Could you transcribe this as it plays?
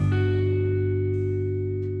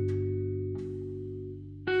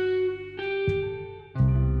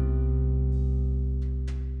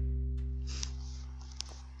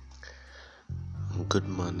Good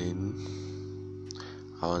morning.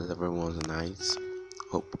 How was everyone's night?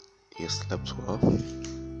 Hope you slept well.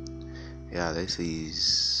 Yeah, this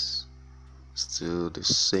is still the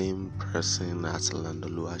same person as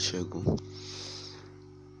Landolu Ashegun.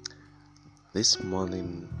 This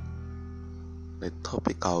morning, the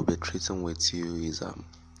topic I'll be treating with you is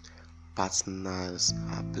partners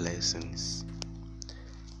are blessings.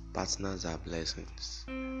 Partners are blessings.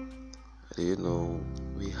 Do you know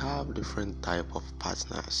we have different type of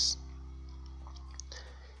partners?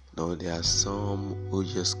 There are some who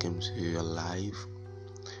just came to your life,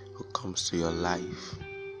 who comes to your life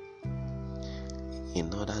in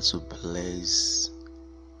order to bless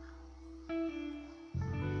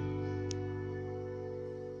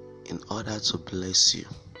you.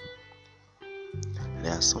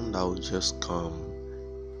 There are some that will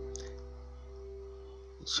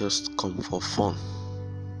just come for fun.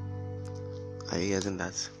 Are you getting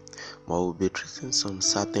that? But we'll be treating some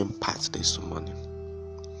certain parts this morning.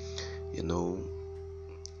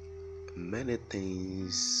 Many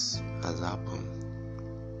things has happened.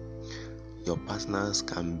 Your partners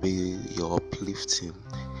can be your uplifting,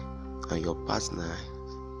 and your partner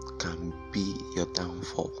can be your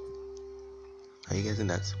downfall. Are you getting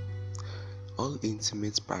that? All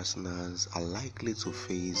intimate partners are likely to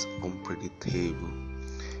face unpredictable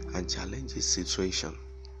and challenging situations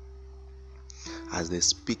as they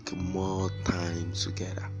speak more time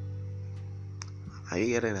together. Are you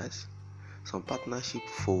getting that? Some partnership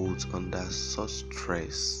folds under such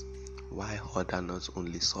stress, while others not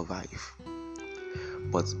only survive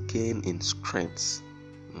but gain in strength.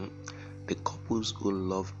 The couples who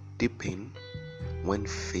love deepen when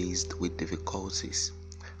faced with difficulties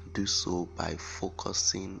do so by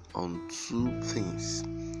focusing on two things.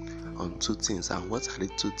 And what are the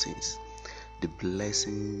two things? The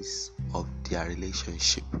blessings of their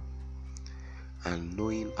relationship and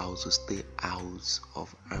knowing how to stay out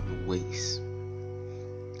of harm's ways.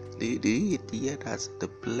 Do you hear that? The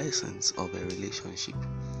blessings of a relationship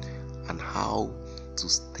and how to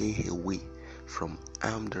stay away from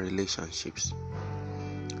harmed relationships.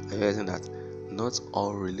 Are you getting that? Not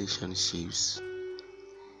all relationships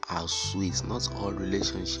are sweet. Not all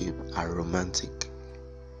relationships are romantic.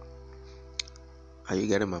 Are you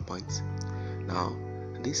getting my point? Now,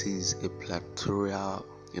 this is a plethora,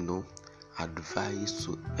 advice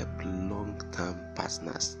to help long-term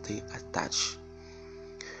partners stay attached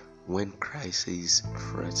when crisis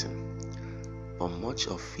threatens. But much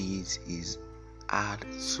of it is hard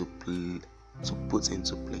to put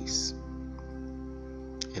into place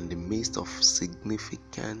in the midst of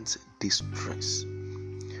significant distress.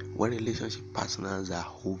 When relationship partners are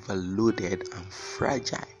overloaded and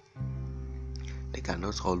fragile, they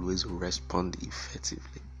cannot always respond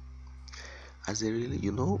effectively. As a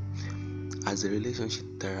relationship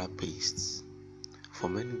therapist, for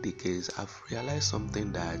many decades, I've realized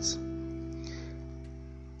something that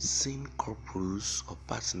seeing couples or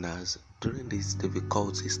partners during this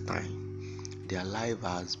difficulties time, their life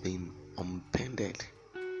has been upended.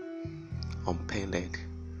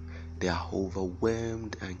 They are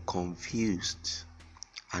overwhelmed and confused,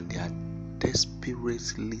 and they are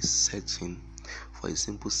desperately searching for a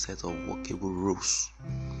simple set of workable rules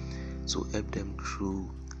to help them through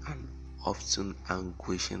an often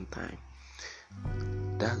anguishing time.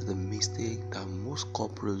 That's the mistake that most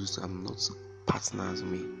couples and not partners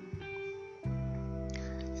make.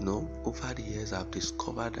 Over the years, I've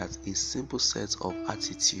discovered that a simple set of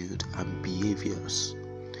attitude and behaviors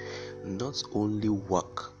not only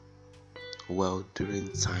work well during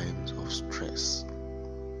times of stress.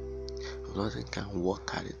 Nothing can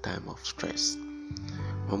work at a time of stress.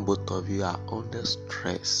 When both of you are under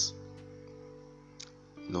stress,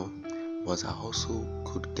 but are also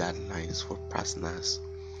good guidelines for partners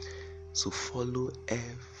to follow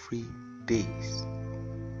every day.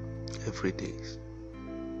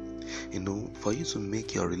 For you to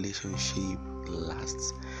make your relationship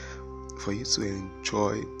last, for you to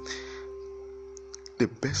enjoy the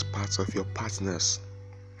best parts of your partners,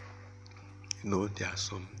 there are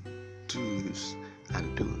some do's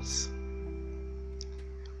and don'ts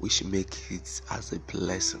which make it as a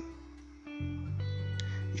blessing.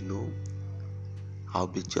 I'll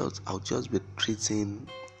just be treating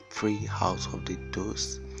 3 out of the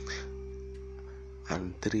do's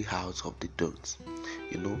and 3 out of the don'ts.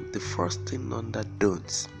 The first thing under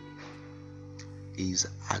don'ts is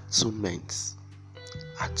attunement.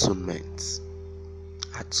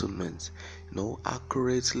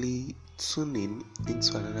 Accurately tuning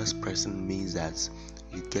into another person means that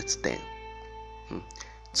you get them.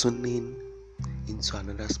 Tuning into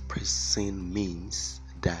another person means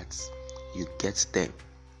that you get them.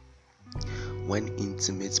 When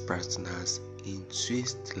intimate partners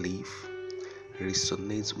intuitively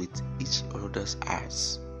resonate with each other's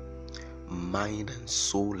hearts, mind, and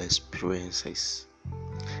soul experiences,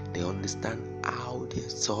 they understand how their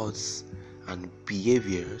thoughts and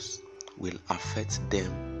behaviors will affect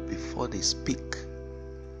them before they speak.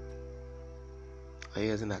 Are you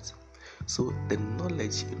hearing that? So the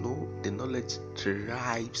knowledge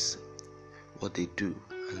drives what they do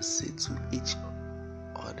and say to each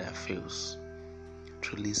other feels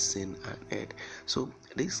truly seen and heard. So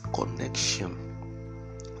this connection,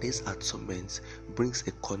 this attunement brings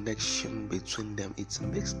a connection between them. It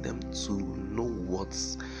makes them to know what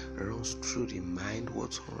runs through the mind,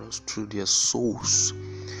 what runs through their souls.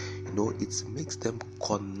 It makes them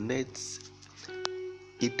connect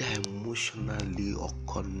either emotionally or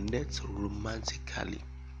connect romantically.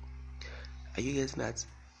 Are you getting that?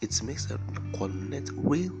 It makes them connect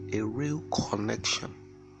a real connection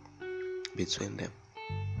between them.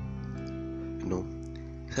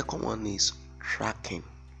 Second one is tracking.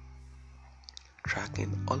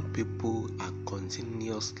 All people are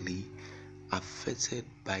continuously affected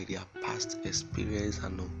by their past experience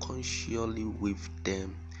and unconsciously weave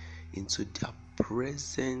them into their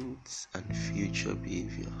present and future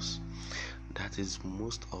behaviors. That is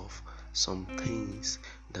most of some things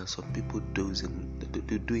that some people do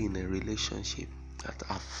in a relationship that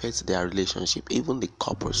affects their relationship, even the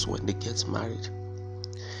couples when they get married.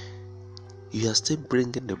 You are still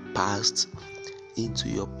bringing the past into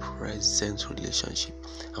your present relationship,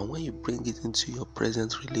 and when you bring it into your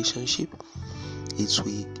present relationship, it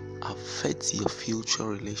will affect your future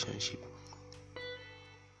relationship.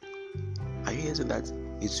 Are you hearing that?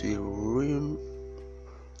 It will ruin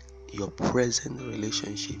your present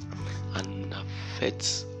relationship and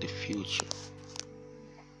affect the future.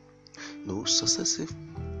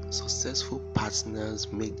 Successful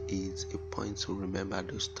partners make it a point to remember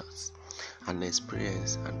those thoughts and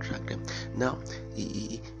experience and track them. Now,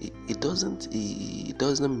 it doesn't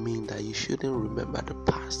mean that you shouldn't remember the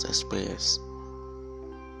past experience,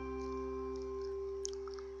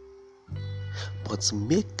 but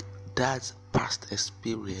make that past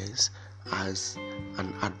experience as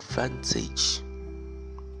an advantage.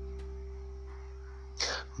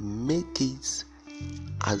 Make it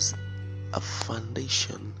as a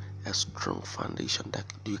foundation, a strong foundation that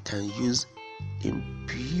you can use in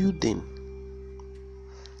building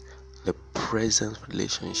the present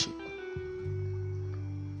relationship.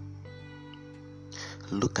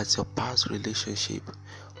 Look at your past relationship,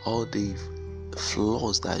 all the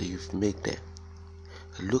flaws that you've made there.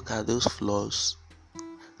 Look at those flaws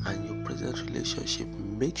and your present relationship.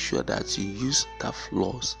 Make sure that you use that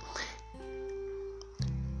flaws.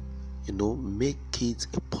 Make it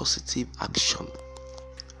a positive action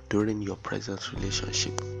during your present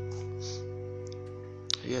relationship. Are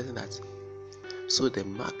you hearing that? So they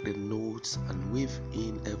mark the notes and weave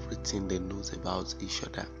in everything they know about each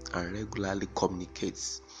other and regularly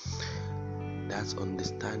communicates that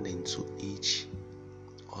understanding to each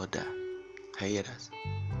other. I hear that.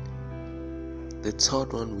 The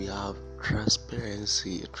third one, we have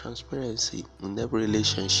transparency. Transparency in every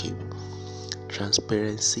relationship.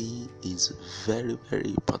 Transparency is very, very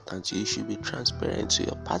important. You should be transparent to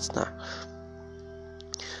your partner.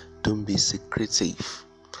 Don't be secretive.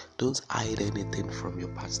 Don't hide anything from your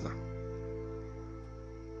partner.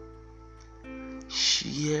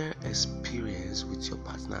 Share experience with your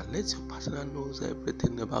partner. Let your partner know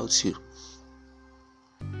everything about you.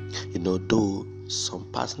 Though some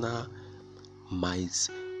partner might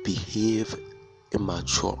behave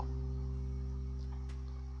immature.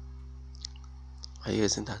 Are you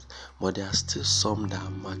hearing that? But there are still some that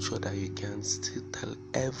are mature that you can still tell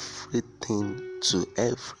everything to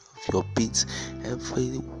every of your beats,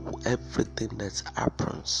 everything that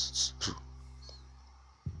happens to,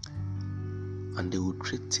 and they will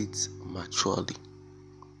treat it maturely.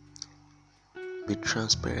 Be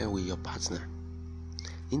transparent with your partner.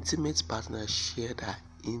 Intimate partners share their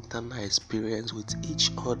internal experience with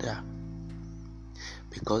each other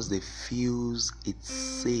because they feel it's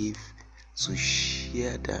safe to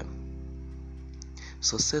share them.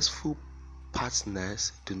 Successful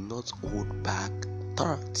partners do not hold back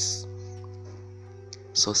thoughts.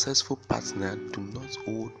 Successful partners do not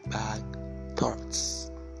hold back thoughts.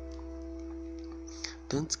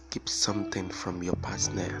 Don't keep something from your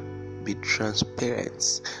partner. Be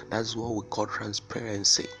transparent. That's what we call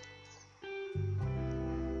transparency.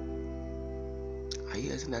 Are you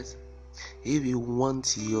hearing that? If you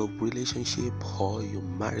want your relationship or your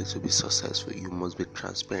marriage to be successful, you must be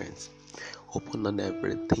transparent. Open on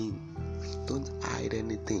everything. Don't hide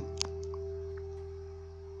anything.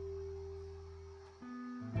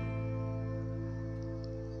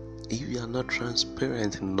 If you are not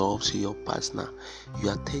transparent enough to your partner, you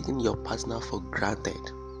are taking your partner for granted.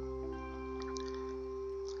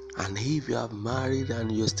 And if you are married and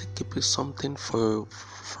you're still keeping something for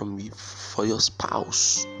your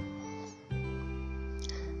spouse,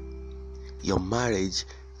 your marriage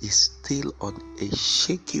is still on a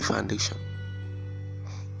shaky foundation.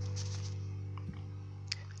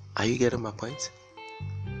 Are you getting my point?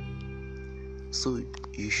 So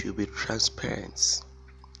you should be transparent.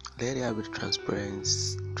 Let there be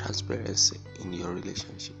transparency in your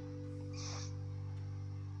relationship.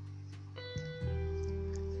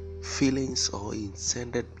 Feelings or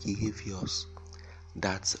intended behaviors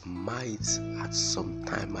that might at some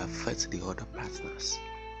time affect the other partners.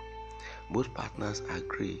 Both partners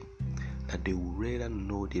agree that they would rather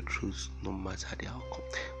know the truth no matter the outcome.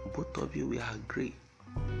 Both of you will agree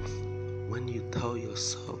when you tell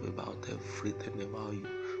yourself about everything about you.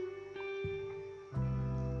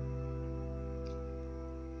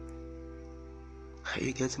 Are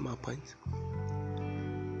you getting my point?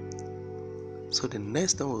 So the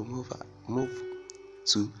next thing we'll move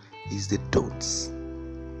to is the don'ts.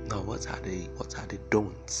 Now, what are the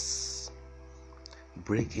don'ts?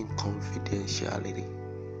 Breaking confidentiality.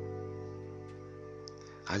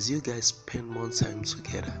 As you guys spend more time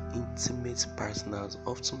together, intimate partners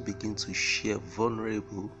often begin to share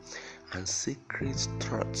vulnerable and secret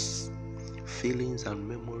thoughts, feelings, and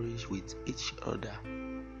memories with each other.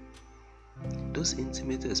 Those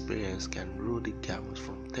intimate experiences can rule the gamut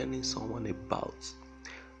from telling someone about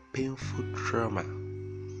painful trauma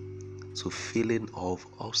to feeling of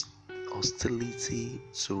hostility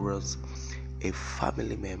towards a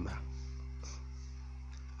family member.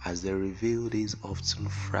 As they reveal these often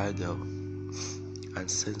fragile and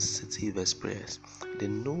sensitive experiences, they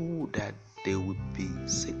know that they will be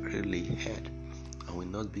secretly held and will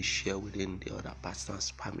not be shared within the other partner's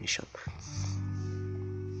permission.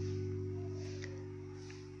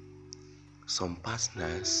 Some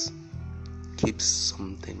partners keep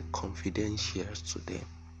something confidential to them,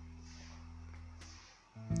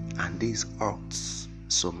 and this hurts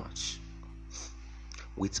so much.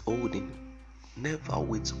 Withholding. Never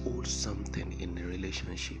withhold something in a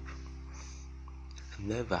relationship.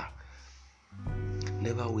 Never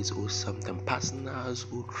withhold something. Partners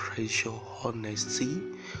who treasure honesty,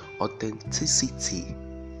 authenticity,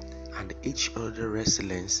 and each other's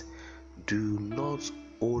resilience do not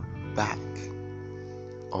hold back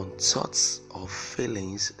on thoughts or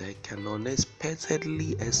feelings that can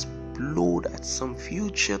unexpectedly explode at some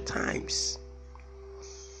future times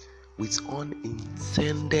with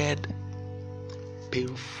unintended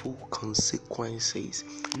painful consequences.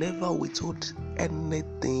 Never withhold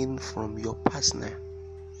anything from your partner.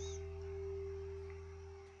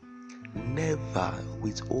 Never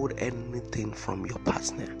withhold anything from your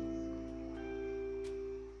partner.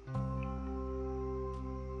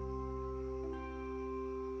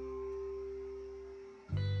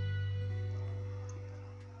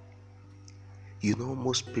 You know,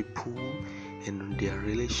 most people in their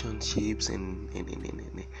relationships in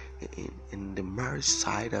the marriage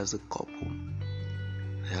side as a couple,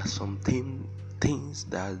 there are some things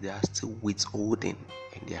that they are still withholding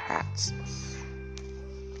in their hearts.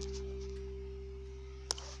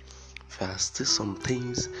 There are still some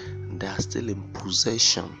things that are still in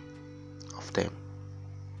possession of them.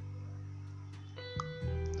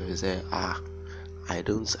 They say, I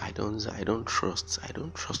don't trust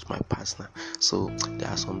my partner. So there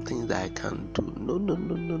are some things that I can't do. No.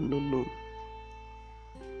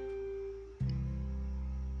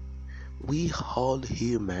 We all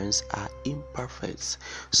humans are imperfect.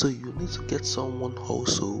 So you need to get someone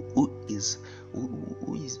also who is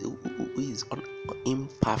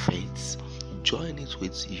imperfect. Join it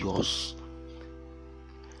with yours.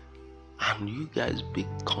 And you guys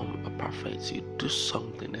become a perfect. You do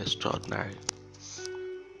something extraordinary.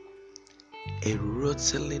 A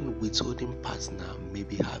rotating withholding partner may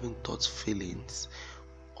be having thoughts, feelings,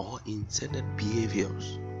 or intended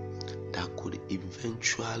behaviors that could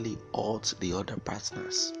eventually hurt the other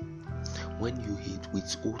partners. When you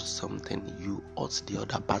withhold something, you hurt the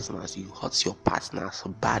other partners, you hurt your partners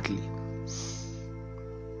badly.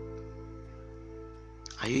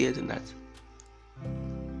 Are you getting that?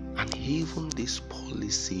 And even this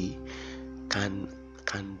policy can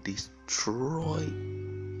destroy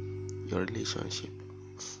your relationship,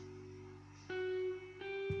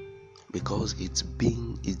 because it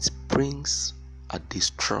brings a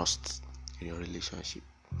distrust in your relationship.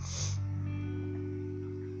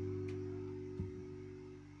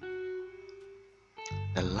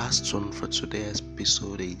 The last one for today's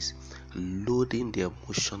episode is loading the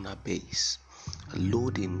emotional base.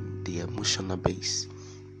 loading the emotional base.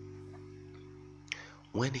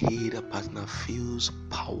 When the partner feels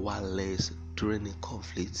powerless during a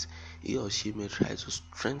conflict, he or she may try to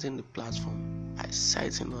strengthen the platform by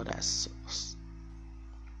citing other source.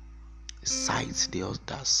 Cite the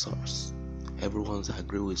other source. Everyone's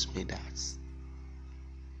agree with me that.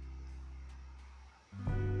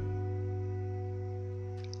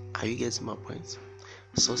 Are you getting my point?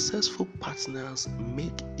 Successful partners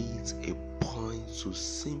make it a point to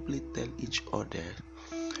simply tell each other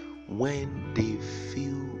when they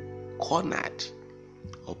feel cornered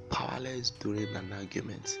or powerless during an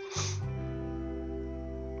argument.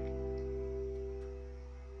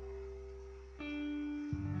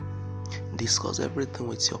 Discuss everything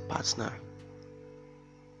with your partner.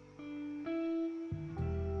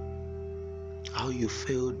 How you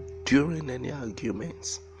feel during any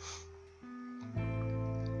arguments.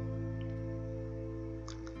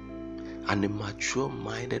 And a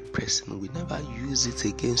mature-minded person will never use it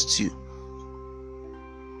against you.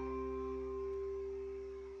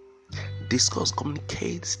 Discuss,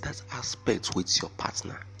 communicate that aspect with your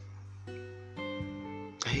partner.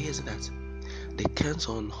 Here's that. They count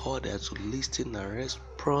on order to listen and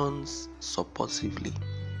respond supportively.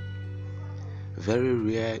 Very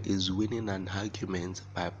rare is winning an argument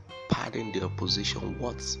by padding the opposition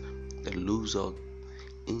words. The lose of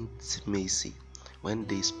intimacy when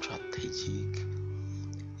the strategic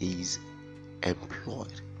is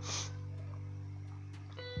employed.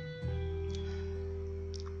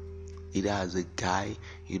 Either as a guy,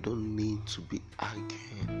 you don't need to be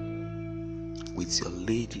arguing with your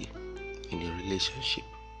lady in a relationship,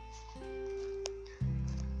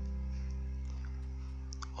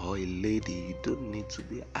 or a lady, you don't need to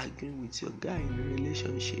be arguing with your guy in a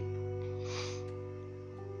relationship.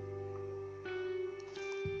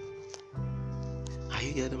 Are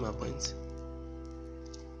you getting my point?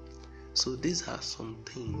 So these are some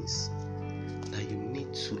things that you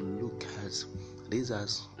need to look at. These are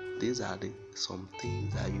some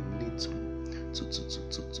things that you need to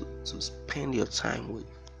spend your time with.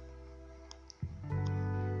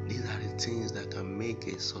 These are the things that can make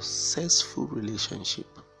a successful relationship,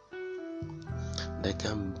 that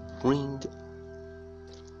can bring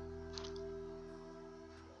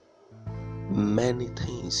many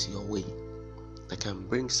things your way, that can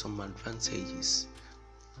bring some advantages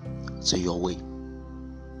to your way.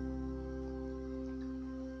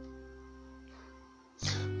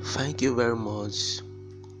 Thank you very much.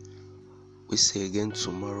 We see again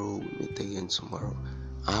tomorrow. We meet again tomorrow.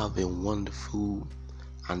 Have a wonderful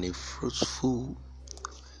and a fruitful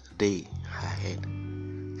day ahead.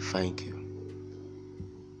 Thank you.